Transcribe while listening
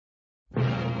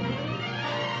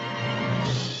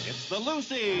The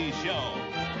Lucy Show.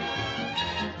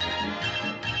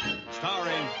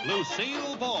 Starring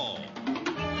Lucille Ball.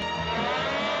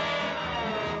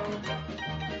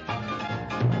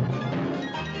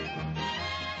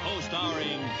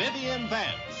 Co-starring Vivian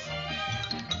Vance.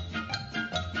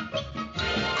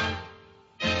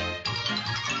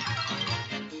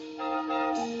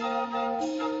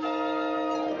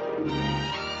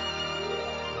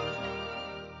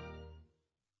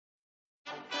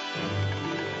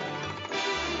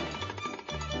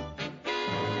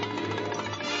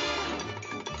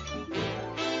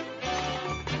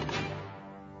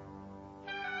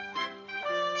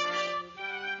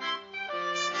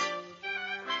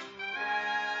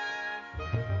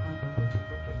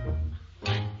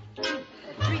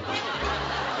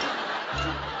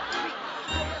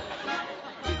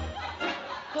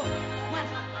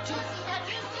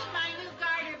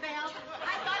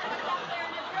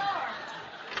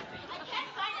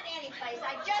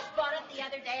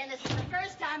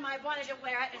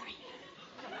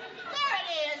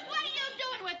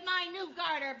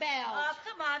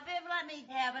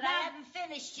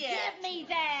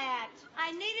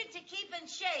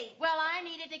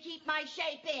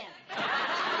 Shape in. Come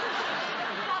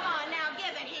on, now,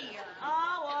 give it here.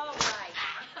 Oh, all right.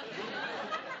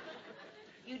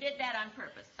 You did that on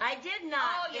purpose. I did not,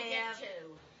 Oh, you did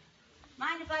too.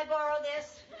 Mind if I borrow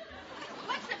this?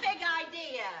 What's the big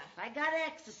idea? I gotta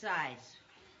exercise.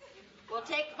 Well,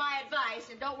 take my advice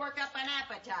and don't work up an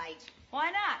appetite.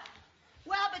 Why not?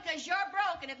 Well, because you're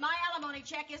broke, and if my alimony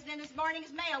check isn't in this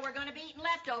morning's mail, we're going to be eating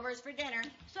leftovers for dinner.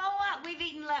 So what? We've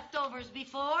eaten leftovers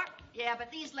before. Yeah, but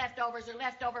these leftovers are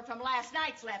left over from last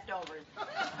night's leftovers.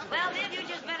 Well, then you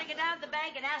just better get down to the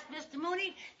bank and ask Mr.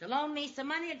 Mooney to loan me some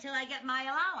money until I get my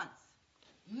allowance.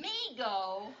 Me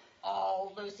go?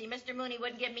 Oh, Lucy, Mr. Mooney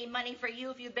wouldn't give me money for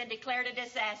you if you'd been declared a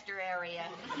disaster area.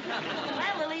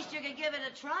 Well, at least you could give it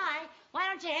a try. Why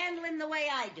don't you handle him the way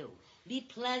I do? Be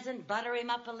pleasant, butter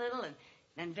him up a little, and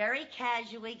then very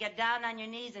casually get down on your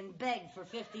knees and beg for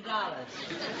 $50.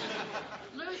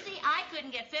 Lucy, I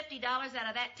couldn't get $50 out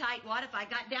of that tightwad if I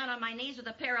got down on my knees with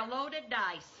a pair of loaded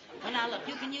dice. Well, now, look,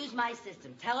 you can use my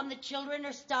system. Tell them the children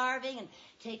are starving and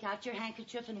take out your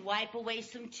handkerchief and wipe away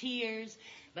some tears.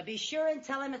 But be sure and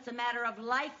tell him it's a matter of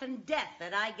life and death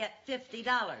that I get $50.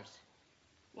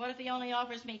 What if he only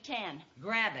offers me 10?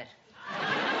 Grab it.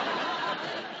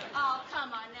 Oh,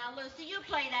 come on now, Lucy. You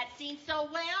play that scene so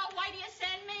well. Why do you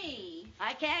send me?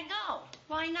 I can't go.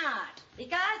 Why not?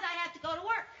 Because I have to go to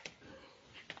work.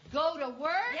 Go to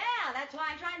work? Yeah, that's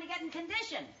why I'm trying to get in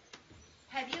condition.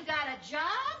 Have you got a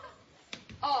job?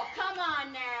 Oh, come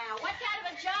on now. What kind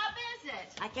of a job is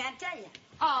it? I can't tell you.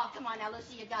 Oh, come on now,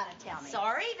 Lucy. You gotta tell me.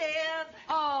 Sorry, Viv.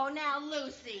 Oh, now,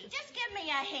 Lucy, just give me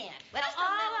a hint. Well, all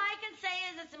I can say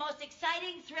is it's the most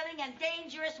exciting, thrilling, and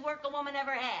dangerous work a woman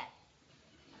ever had.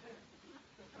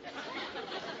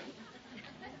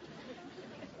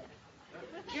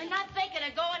 You're not thinking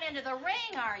of going into the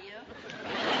ring, are you?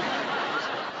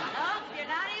 Nope,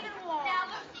 you're not even warm. Now,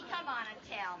 Lucy, come on and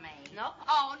tell me. Nope.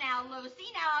 Oh, now,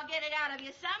 Lucy, now I'll get it out of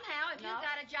you somehow. If No. you've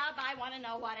got a job, I want to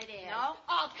know what it is. No.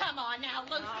 Oh, come on now,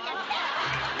 Lucy. No. And tell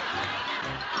me.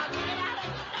 I'll get it out of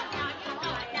you somehow. You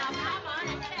know it. Now, come on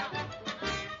and tell me.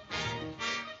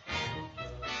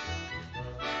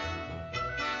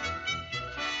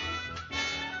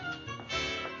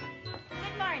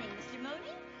 Good morning, Mr.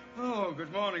 Mooney. Oh,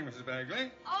 good morning, Mrs.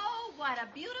 Bagley. Oh, what a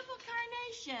beautiful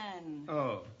carnation.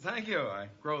 Oh, thank you. I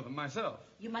grow them myself.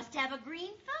 You must have a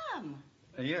green thumb.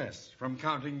 Yes, from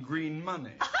counting green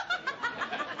money.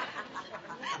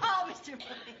 Oh, Mr.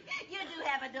 Mooney, you do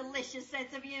have a delicious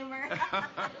sense of humor.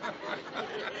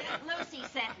 Lucy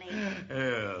sent me.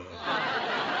 Yes.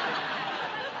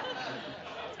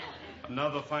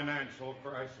 Another financial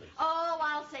crisis. Oh,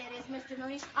 I'll say it is, Mr.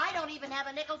 Mooney. I don't even have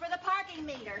a nickel for the parking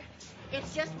meter.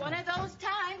 It's just one of those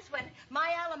times when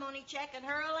my alimony check and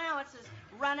her allowances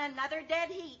run another dead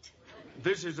heat.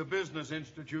 This is a business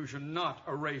institution, not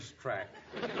a racetrack.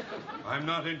 I'm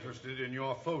not interested in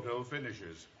your photo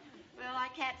finishes. Well, I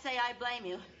can't say I blame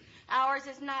you. Ours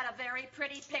is not a very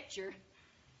pretty picture.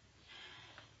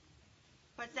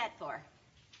 What's that for?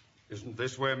 Isn't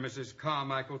this where Mrs.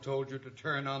 Carmichael told you to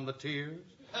turn on the tears?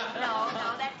 No,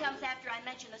 that comes after I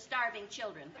mention the starving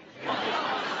children.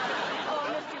 Oh,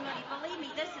 Mr. Mooney, believe me,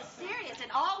 this is serious,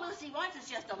 and all Lucy wants is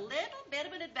just a little bit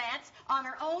of an advance on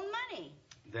her own money.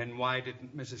 Then why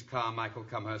didn't Mrs. Carmichael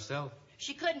come herself?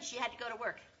 She couldn't. She had to go to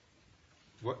work.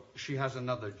 What, she has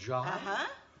another job? Uh-huh.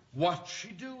 What's she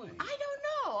doing? I don't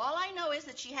know. All I know is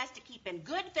that she has to keep in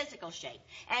good physical shape.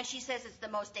 And she says it's the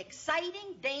most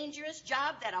exciting, dangerous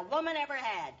job that a woman ever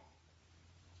had.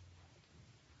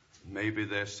 Maybe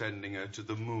they're sending her to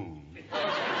the moon.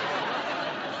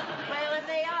 Well, if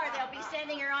they are, they'll be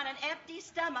sending her on an empty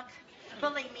stomach.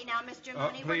 Believe me now, Mr.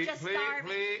 Mooney, we're just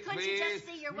starving. Couldn't you just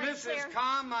see your way clear? Mrs.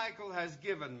 Carmichael has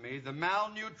given me the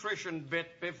malnutrition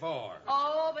bit before.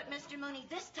 Oh, but Mr. Mooney,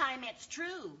 this time it's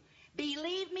true.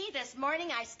 Believe me, this morning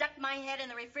I stuck my head in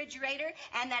the refrigerator,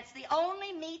 and that's the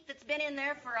only meat that's been in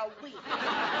there for a week.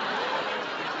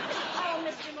 Oh,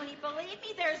 Mr. Mooney, believe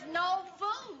me, there's no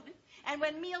food. And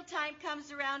when mealtime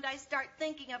comes around, I start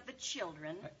thinking of the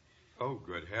children. Oh,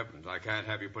 good heavens, I can't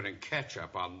have you putting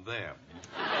ketchup on them.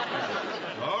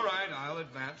 All right, I'll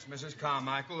advance Mrs.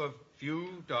 Carmichael a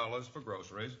few dollars for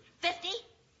groceries. 50?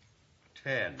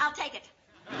 10. I'll take it.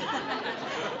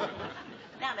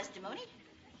 Now, Mr. Mooney,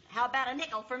 how about a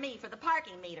nickel for me for the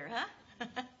parking meter, huh?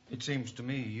 It seems to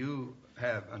me you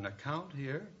have an account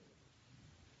here.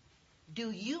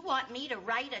 Do you want me to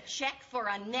write a check for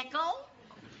a nickel?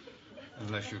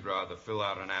 Unless you'd rather fill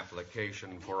out an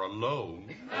application for a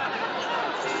loan.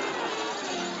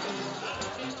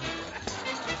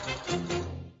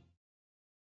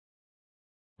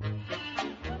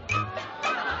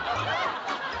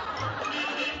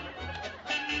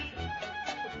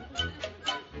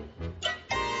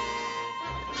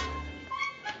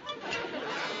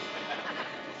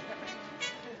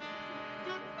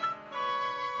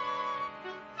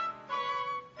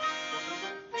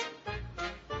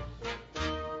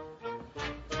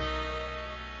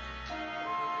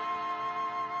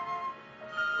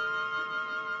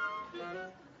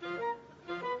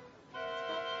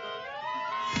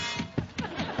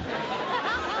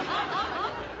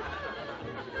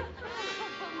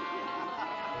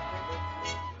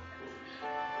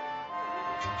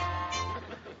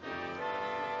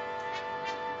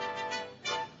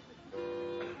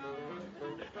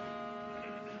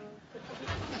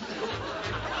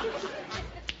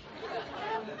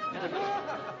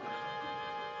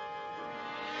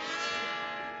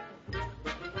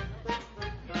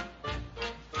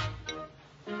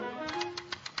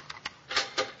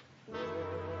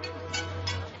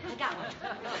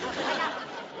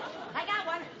 I got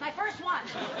one. My first one.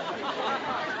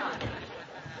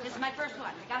 This is my first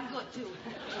one. I'm good, too.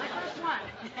 My first one.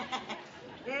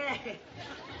 Yeah.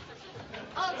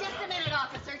 Oh, just a minute,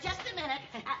 officer. Just a minute.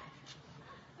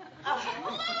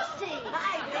 Lucy!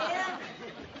 Hi, Vivian.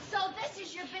 So this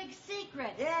is your big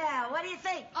secret. Yeah, what do you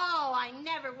think? Oh, I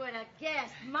never would have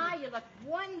guessed. My, you look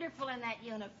wonderful in that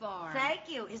uniform. Thank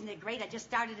you. Isn't it great? I just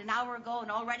started an hour ago,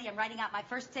 and already I'm writing out my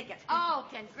first ticket. Oh,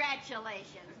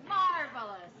 congratulations.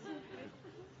 Marvelous.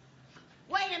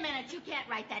 Wait a minute. You can't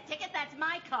write that ticket. That's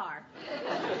my car. It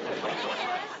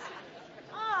is?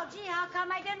 Oh, gee, how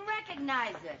come I didn't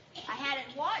recognize it? I had it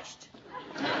washed.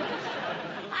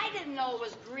 I didn't know it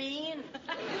was green.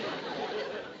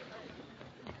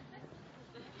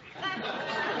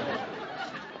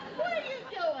 What are you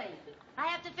doing? I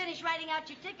have to finish writing out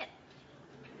your ticket.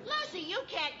 Lucy, you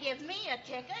can't give me a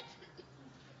ticket.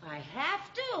 I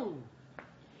have to.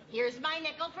 Here's my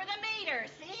nickel for the meter.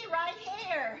 See, right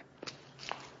here.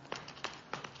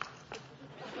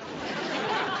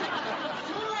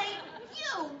 Too late.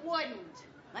 You wouldn't.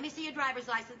 Let me see your driver's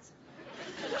license.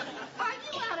 Are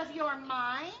you out of your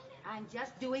mind? I'm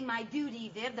just doing my duty,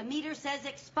 Viv. The meter says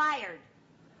expired.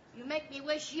 You make me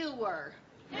wish you were.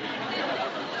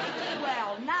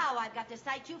 Well, now I've got to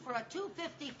cite you for a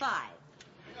 255.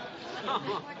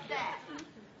 What's that?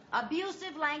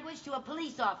 Abusive language to a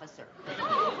police officer.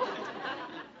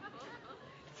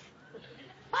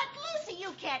 But, Lucy,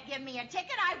 you can't give me a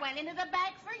ticket. I went into the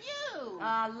bank for you.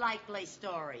 A likely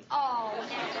story. Oh,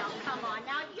 now, come on.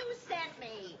 Now, you sent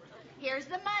me. Here's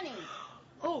the money.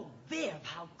 Oh, Viv,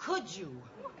 how could you?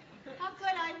 How could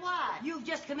I what? You've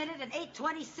just committed an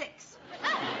 826.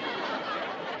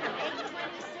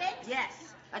 826?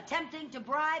 Yes, attempting to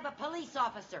bribe a police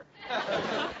officer.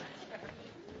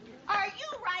 Are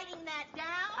you writing that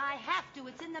down? I have to.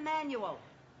 It's in the manual.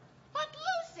 But,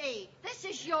 Lucy, this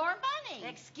is your money.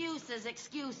 Excuses,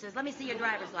 excuses. Let me see your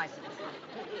driver's license.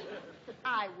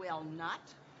 I will not.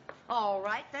 All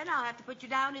right, then I'll have to put you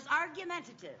down as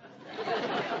argumentative.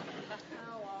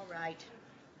 Oh, all right.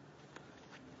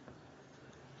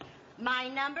 My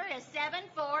number is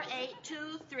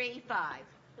 748235.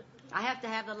 I have to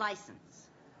have the license.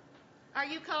 Are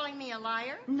you calling me a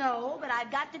liar? No, but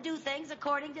I've got to do things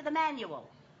according to the manual.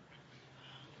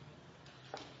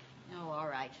 Oh, all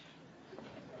right.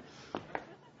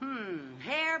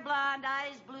 Hair blonde,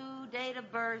 eyes blue, date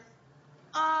of birth.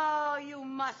 Oh, you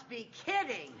must be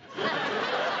kidding.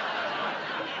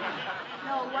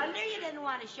 No wonder you didn't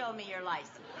want to show me your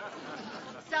license.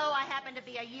 So I happen to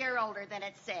be a year older than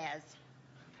it says.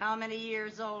 How many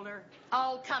years older?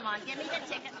 Oh, come on. Give me the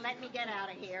ticket and let me get out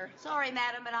of here. Sorry,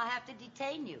 madam, but I'll have to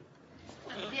detain you.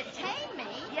 Detain me?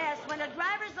 Yes, when a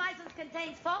driver's license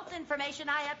contains false information,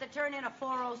 I have to turn in a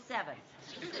 407.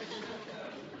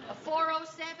 A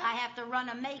 407? I have to run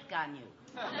a make on you.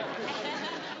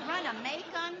 Run a make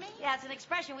on me? Yeah, it's an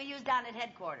expression we use down at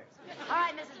headquarters. All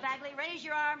right, Mrs. Bagley, raise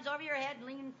your arms over your head and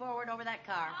lean forward over that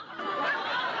car.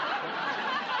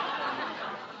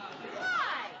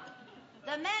 Why?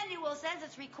 The manual says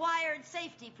it's required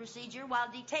safety procedure while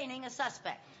detaining a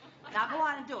suspect. Now go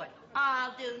on and do it.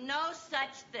 I'll do no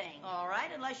such thing. All right,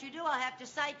 unless you do, I'll have to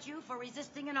cite you for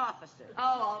resisting an officer.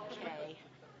 Oh, okay.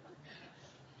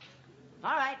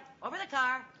 All right, over the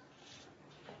car.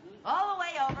 All the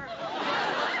way over.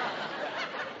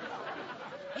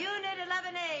 Unit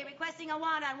 11A, requesting a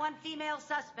warrant on one female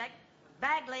suspect.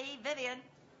 Bagley, Vivian.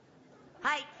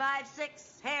 Height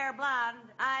 5'6", hair blonde,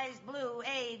 eyes blue,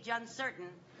 age uncertain.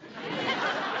 Right,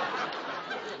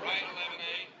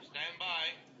 11A. Stand by.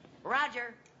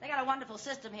 Roger. They got a wonderful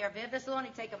system here, Viv. This will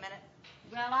only take a minute.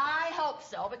 Well, I hope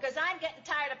so, because I'm getting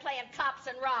tired of playing cops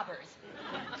and robbers.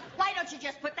 Why don't you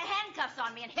just put the handcuffs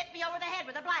on me and hit me over the head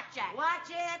with a blackjack? Watch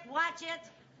it, watch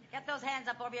it. Get those hands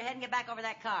up over your head and get back over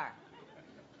that car.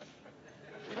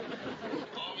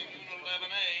 Calling Unit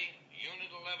 11A. Unit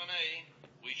 11A.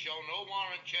 We show no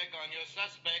warrant check on your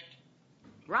suspect.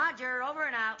 Roger, over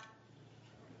and out.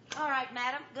 All right,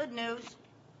 madam, good news.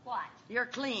 What? You're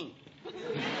clean.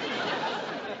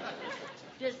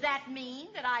 Does that mean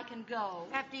that I can go?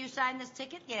 After you sign this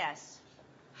ticket, yes.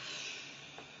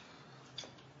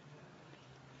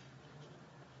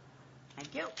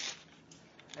 Thank you.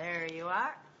 There you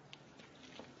are.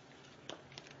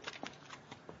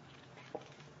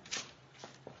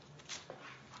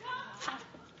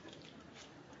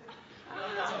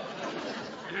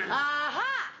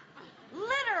 Aha!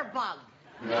 Litter bug.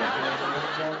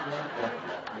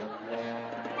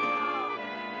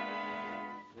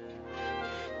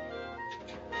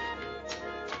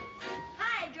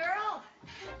 Hi, girl.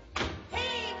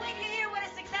 Hey, wait till you hear what a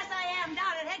success I am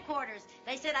down at headquarters.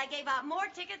 They said I gave out more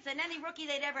tickets than any rookie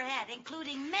they'd ever had,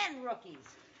 including men rookies.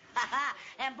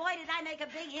 And boy, did I make a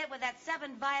big hit with that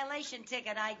 7 violation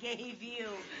ticket I gave you.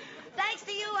 Thanks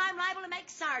to you, I'm liable to make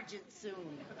sergeant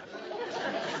soon.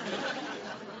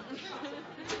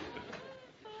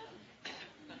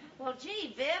 Well,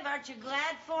 gee, Viv, aren't you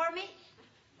glad for me?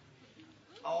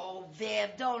 Oh,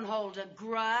 Viv, don't hold a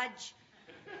grudge.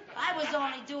 I was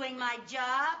only doing my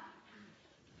job.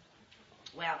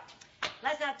 Well,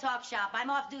 let's not talk shop. I'm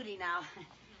off duty now.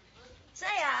 Say,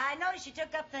 I noticed you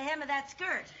took up the hem of that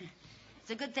skirt.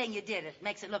 It's a good thing you did. It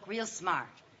makes it look real smart.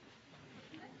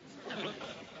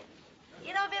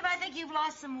 You know, Viv, I think you've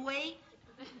lost some weight.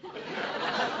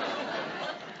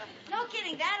 No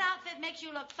kidding. That outfit makes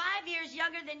you look 5 years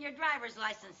younger than your driver's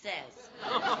license says.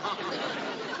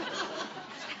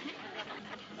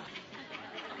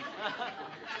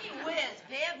 Gee whiz,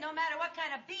 Viv. No matter what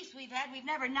kind of beast we've had, we've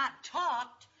never not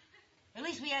talked. At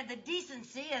least we had the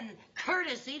decency and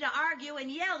courtesy to argue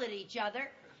and yell at each other.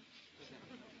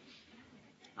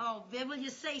 Oh, Viv, will you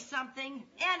say something?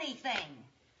 Anything.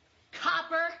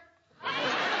 Copper? Oh,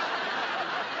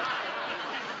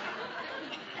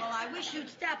 I wish you'd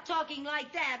stop talking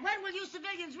like that. When will you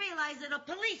civilians realize that a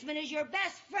policeman is your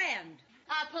best friend?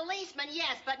 A policeman,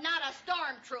 yes, but not a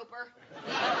stormtrooper.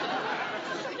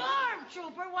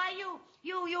 Stormtrooper? Why, you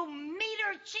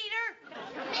meter cheater?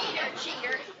 Meter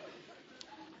cheater.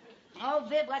 Oh,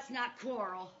 Viv, let's not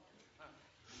quarrel.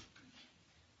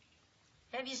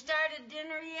 Have you started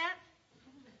dinner yet?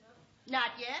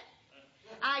 Not yet.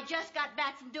 I just got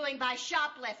back from doing my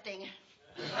shoplifting.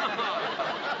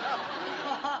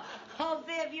 Oh,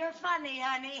 Viv, you're funny,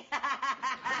 honey.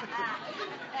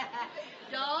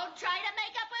 Don't try to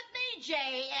make up with me,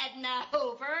 J. Edna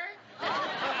Hoover.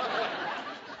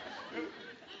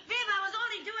 Viv, I was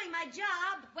only doing my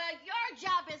job. Well, your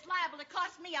job is liable to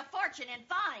cost me a fortune in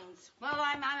fines. Well,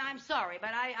 I'm sorry,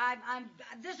 but I'm.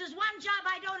 This is one job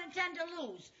I don't intend to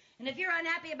lose. And if you're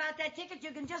unhappy about that ticket,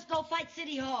 you can just go fight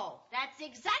City Hall. That's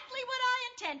exactly what I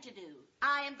intend to do.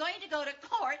 I am going to go to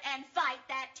court and fight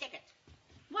that ticket.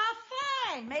 Well,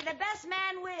 fine. May the best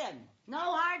man win. No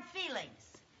hard feelings.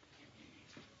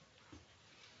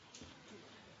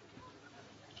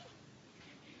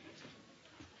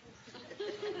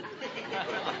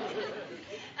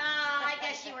 Oh, I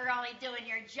guess you were only doing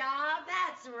your job.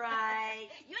 That's right.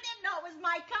 You didn't know it was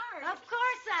my card. Of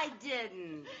course I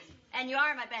didn't. And you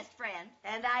are my best friend.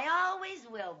 And I always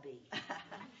will be.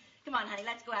 Come on, honey,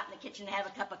 let's go out in the kitchen and have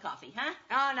a cup of coffee, huh?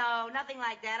 Oh, no, nothing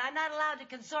like that. I'm not allowed to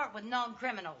consort with known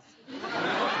criminals.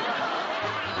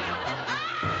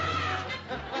 Ah!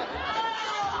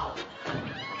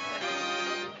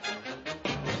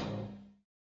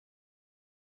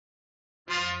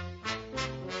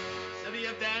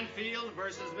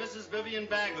 Vivian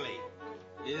Bagley.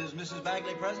 Is Mrs.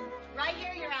 Bagley present? Right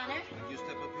here, Your Honor. Would you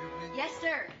step up here, please? Yes,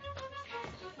 sir.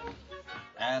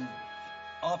 And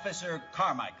Officer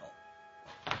Carmichael.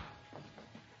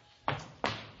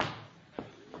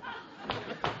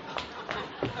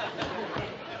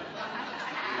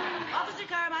 Officer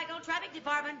Carmichael, Traffic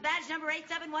Department, badge number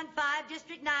 8715,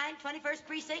 District 9, 21st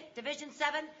Precinct, Division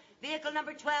 7, vehicle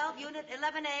number 12, Unit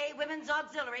 11A, Women's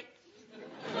Auxiliary.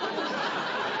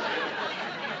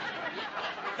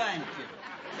 Thank you.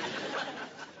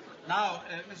 Now,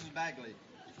 Mrs. Bagley,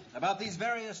 about these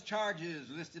various charges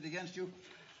listed against you,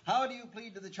 how do you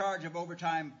plead to the charge of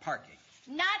overtime parking?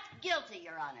 Not guilty,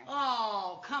 Your Honor.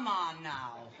 Oh, come on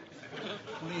now.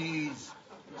 Please,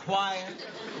 quiet.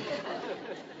 Go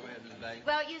ahead, Mrs. Bagley.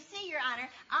 Well, you see, Your Honor,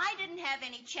 I didn't have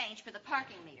any change for the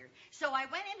parking meter, so I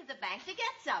went into the bank to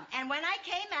get some, and when I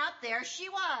came out, there she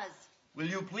was. Will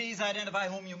you please identify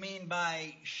whom you mean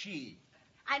by she?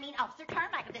 I mean, Officer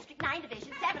Carmichael, District 9,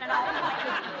 Division 7, and all.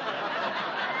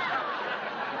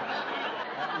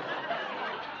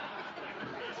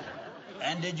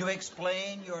 And did you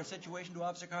explain your situation to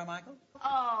Officer Carmichael?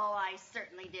 Oh, I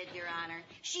certainly did, Your Honor.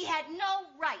 She had no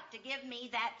right to give me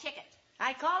that ticket.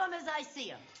 I call him as I see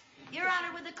him. Your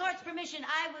Honor, with the court's permission,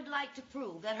 I would like to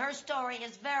prove that her story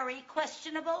is very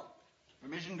questionable.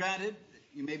 Permission granted.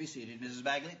 You may be seated, Mrs.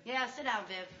 Bagley. Yeah, sit down,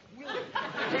 Viv.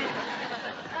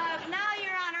 Now,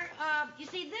 Your Honor, you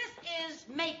see, this is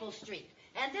Maple Street.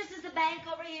 And this is the bank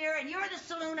over here, and you're the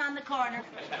saloon on the corner.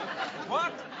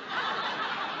 What?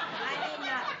 I mean,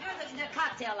 you're the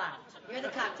cocktail lounge. You're the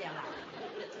cocktail lounge.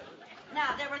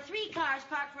 Now, there were 3 cars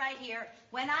parked right here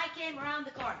when I came around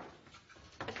the corner.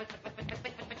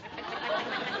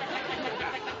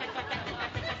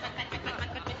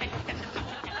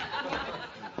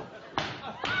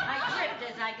 I tripped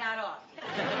as I got off.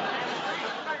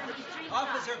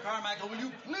 Officer Carmichael, will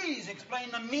you please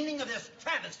explain the meaning of this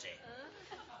travesty?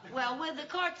 Well, with the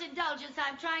court's indulgence,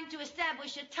 I'm trying to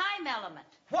establish a time element.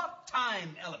 What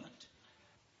time element?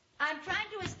 I'm trying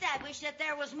to establish that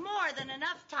there was more than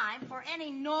enough time for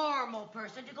any normal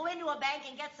person to go into a bank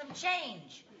and get some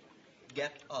change.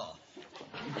 Get off.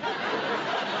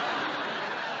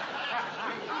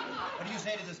 What do you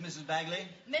say to this, Mrs. Bagley?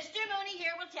 Mr. Mooney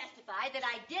here will testify that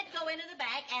I did go into the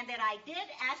bank and that I did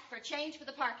ask for change for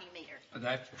the parking meter.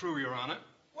 That's true, Your Honor.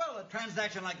 Well, a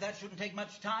transaction like that shouldn't take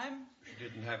much time. She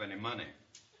didn't have any money.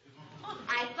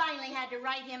 I finally had to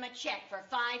write him a check for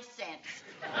 5 cents.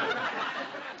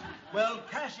 Well,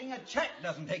 cashing a check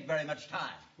doesn't take very much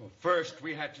time. Well, first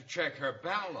we had to check her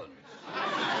balance.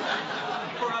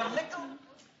 For a nickel?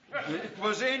 It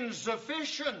was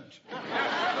insufficient.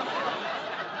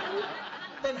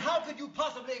 Then how could you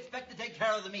possibly expect to take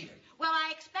care of the meter? Well,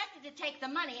 I expected to take the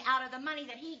money out of the money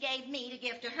that he gave me to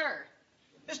give to her.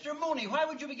 Mr. Mooney, why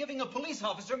would you be giving a police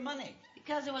officer money?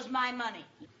 Because it was my money.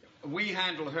 We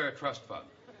handle her trust fund.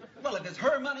 Well, if it's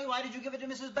her money, why did you give it to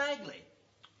Mrs. Bagley?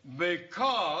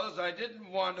 Because I didn't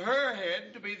want her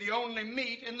head to be the only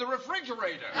meat in the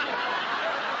refrigerator.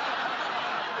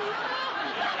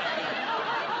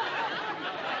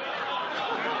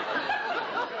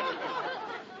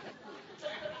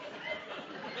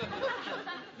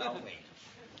 No, wait.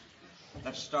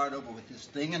 Let's start over with this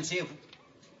thing and see if...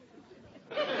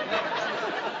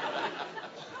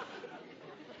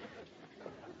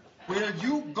 Will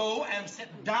you go and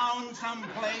sit down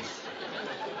someplace?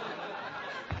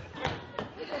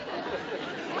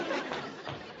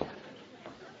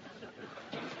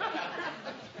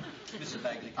 Mrs.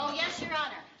 Bagley. Oh, yes, Your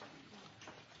Honor.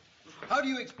 How do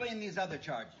you explain these other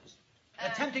charges?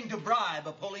 Attempting to bribe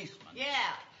a policeman.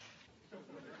 Yeah.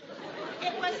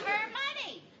 It was her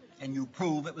money. Can you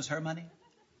prove it was her money?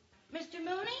 Mr.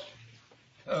 Mooney?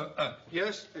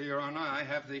 Yes, Your Honor, I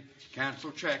have the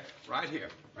canceled check right here.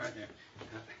 Right here.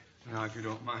 Now, if you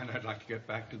don't mind, I'd like to get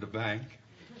back to the bank.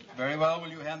 Very well. Will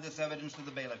you hand this evidence to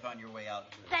the bailiff on your way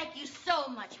out? Thank you so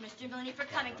much, Mr. Mooney, for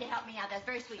coming to help me out. That's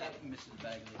very sweet of you. Mrs.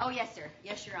 Bagley. Oh, yes, sir.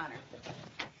 Yes, Your Honor.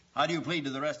 How do you plead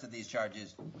to the rest of these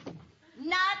charges?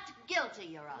 Not guilty,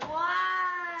 Your Honor.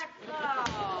 What?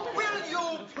 Oh. Will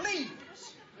you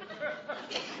please?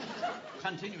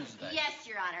 Continue, Mrs. Bagley. Yes,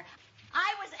 Your Honor.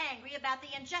 I was angry about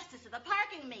the injustice of the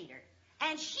parking meter,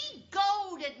 and she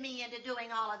goaded me into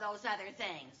doing all of those other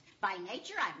things. By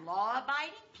nature, I'm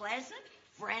law-abiding, pleasant,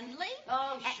 friendly.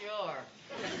 Oh, sure.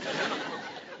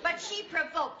 But she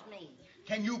provoked me.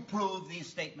 Can you prove these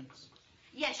statements?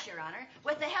 Yes, Your Honor,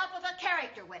 with the help of a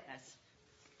character witness.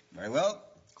 Very well.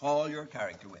 Call your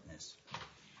character witness.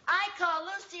 I call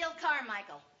Lucille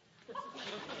Carmichael.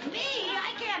 Me?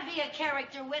 I can't be a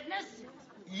character witness.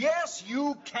 Yes,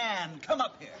 you can. Come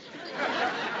up here.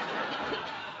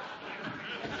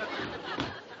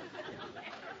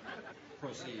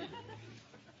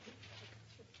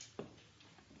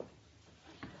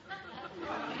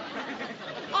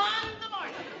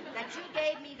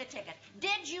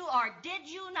 did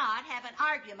you not have an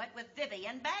argument with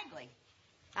Vivian Bagley?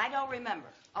 I don't remember.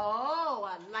 Oh,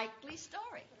 a likely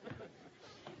story.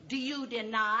 Do you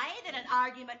deny that an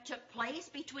argument took place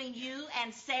between you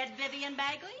and said Vivian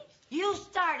Bagley? You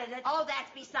started it. Oh, that's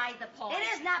beside the point. It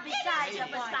is not beside the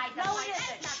point. Beside the No, point. it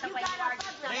isn't. That's not the You way got you us argue.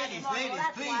 up to Ladies, that, ladies,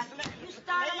 that's please. why. You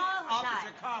start them all the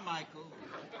Officer time. Carmichael.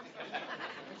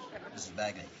 Mrs.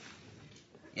 Bagley,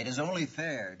 it is only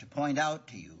fair to point out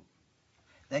to you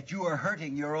that you are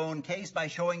hurting your own case by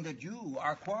showing that you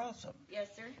are quarrelsome. Yes,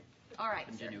 sir. All right,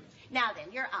 Continue. sir. Now then,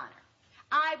 Your Honor,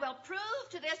 I will prove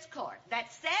to this court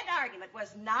that said argument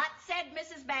was not said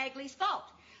Mrs. Bagley's fault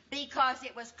because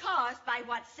it was caused by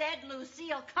what said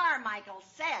Lucille Carmichael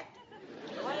said.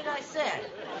 What did I say?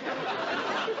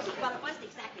 Well, it wasn't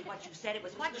exactly what you said. It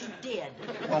was what you did.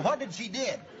 Well, what did she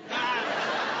did?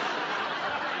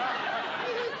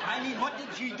 I mean, what did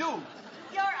she do?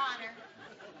 Your Honor,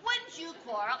 wouldn't you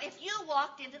quarrel if you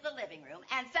walked into the living room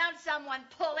and found someone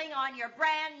pulling on your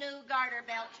brand new garter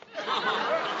belt?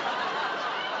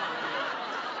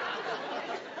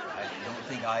 I don't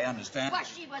think I understand. Well,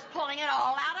 she was pulling it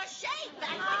all out of shape.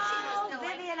 That's what she Oh, was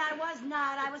doing. Vivian, I was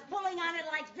not. I was pulling on it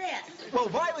like this. Well,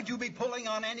 why would you be pulling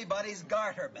on anybody's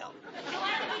garter belt? So I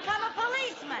had to become a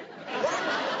policeman.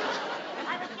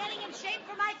 I was getting in shape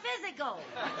for my physical.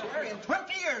 In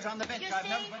 20 years on the bench, You I've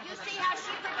never... see how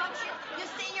she provokes you? You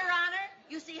see, Your Honor?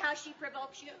 You see how she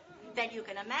provokes you? Then you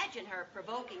can imagine her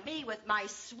provoking me with my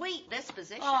sweet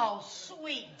disposition. Oh,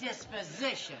 sweet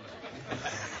disposition.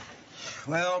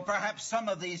 Well, perhaps some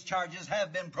of these charges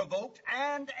have been provoked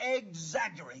and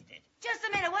exaggerated. Just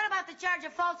a minute. What about the charge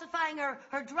of falsifying her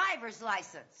driver's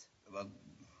license? Well,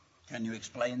 can you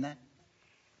explain that?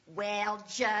 Well,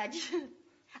 Judge,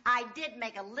 I did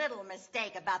make a little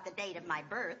mistake about the date of my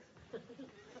birth.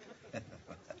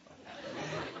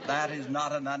 That is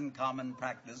not an uncommon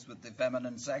practice with the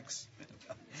feminine sex.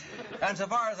 And so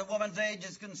far as a woman's age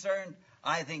is concerned,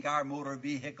 I think our Motor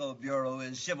Vehicle Bureau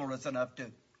is chivalrous enough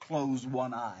to close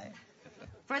one eye.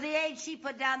 For the age she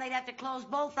put down, they'd have to close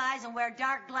both eyes and wear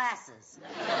dark glasses.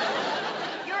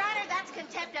 Your Honor, that's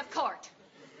contempt of court.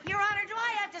 Your Honor, do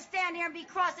I have to stand here and be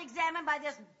cross-examined by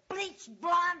this bleached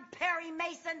blonde Perry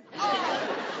Mason?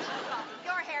 Oh,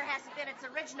 your hair hasn't been its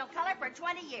original color for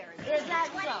 20 years. Is that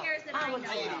 20 so? years that How I would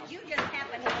know you know? of. You just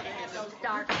happen to have those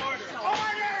dark hair.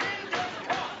 Order in this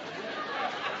court!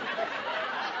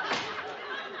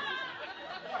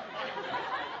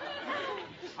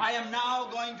 I am now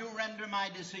going to render my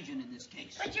decision in this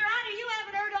case. But, Your Honor, you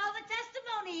haven't heard all the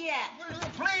testimony yet. Will you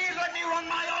please let me run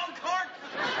my own court?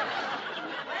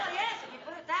 Well, yes, if you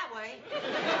put it that way.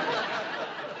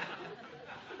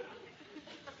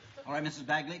 All right, Mrs.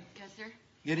 Bagley. Yes, sir.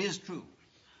 It is true.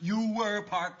 You were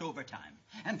parked overtime.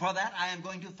 And for that, I am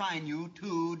going to fine you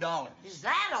 $2. Is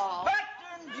that all? But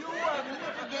in view of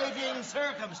mitigating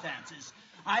circumstances,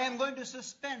 I am going to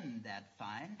suspend that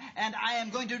fine, and I am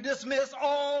going to dismiss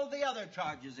all the other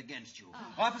charges against you. Oh.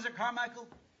 Officer Carmichael,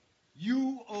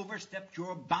 you overstepped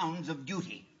your bounds of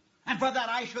duty. And for that,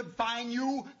 I should fine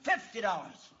you $50.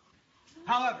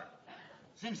 However,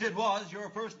 since it was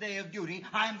your first day of duty,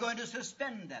 I am going to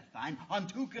suspend that fine on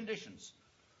 2 conditions.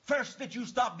 First, that you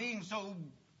stop being so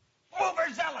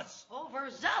overzealous.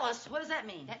 Overzealous? What does that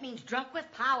mean? That means drunk with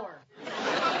power.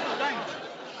 Thanks.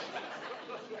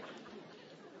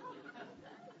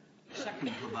 The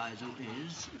second proviso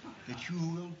is that you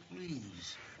will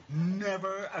please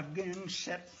never again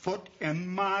set foot in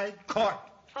my court.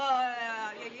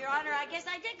 Your Honor, I guess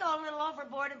I did go a little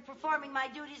overboard in performing my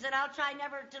duties, and I'll try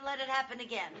never to let it happen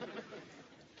again.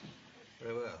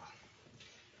 Very well.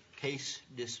 Case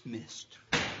dismissed.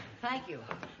 Thank you.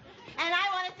 And I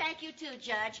want to thank you, too,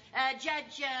 Judge.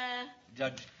 Judge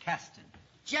Caston.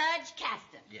 Judge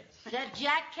Caston. Yes. Is that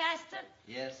Jack Caston?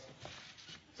 Yes.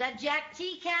 Is that Jack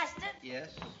T. Caston? Yes.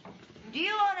 Do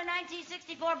you own a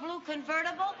 1964 blue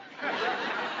convertible? Boy,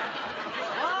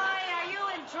 are you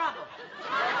in trouble.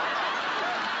 Parked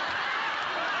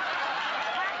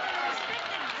in a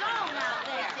restricted zone out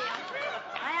there.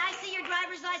 I see your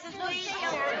driver's license, please.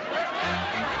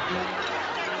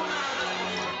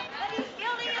 But he's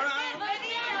guilty of sin,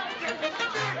 Vivian.